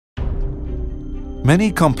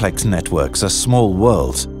Many complex networks are small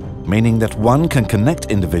worlds, meaning that one can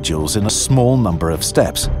connect individuals in a small number of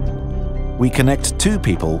steps. We connect two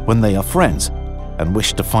people when they are friends and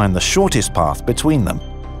wish to find the shortest path between them.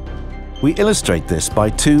 We illustrate this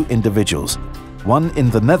by two individuals, one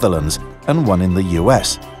in the Netherlands and one in the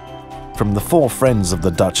US. From the four friends of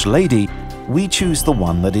the Dutch lady, we choose the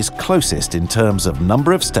one that is closest in terms of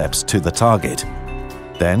number of steps to the target.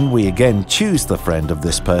 Then we again choose the friend of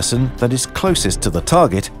this person that is closest to the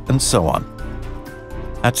target, and so on.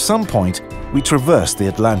 At some point, we traverse the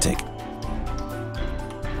Atlantic.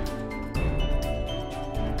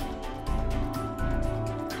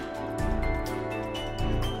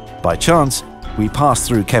 By chance, we pass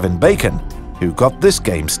through Kevin Bacon, who got this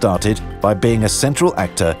game started by being a central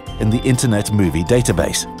actor in the Internet Movie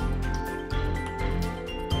Database.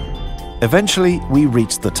 Eventually, we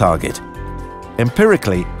reach the target.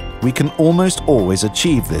 Empirically, we can almost always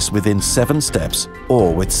achieve this within 7 steps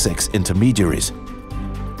or with 6 intermediaries.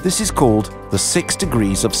 This is called the 6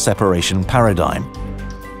 degrees of separation paradigm.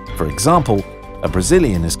 For example, a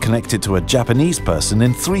Brazilian is connected to a Japanese person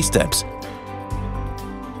in 3 steps,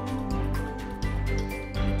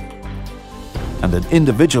 and an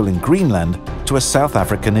individual in Greenland to a South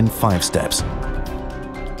African in 5 steps.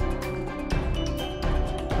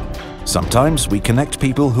 Sometimes we connect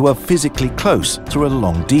people who are physically close through a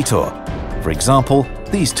long detour. For example,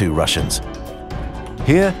 these 2 Russians.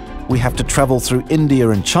 Here, we have to travel through India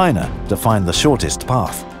and China to find the shortest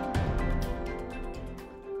path.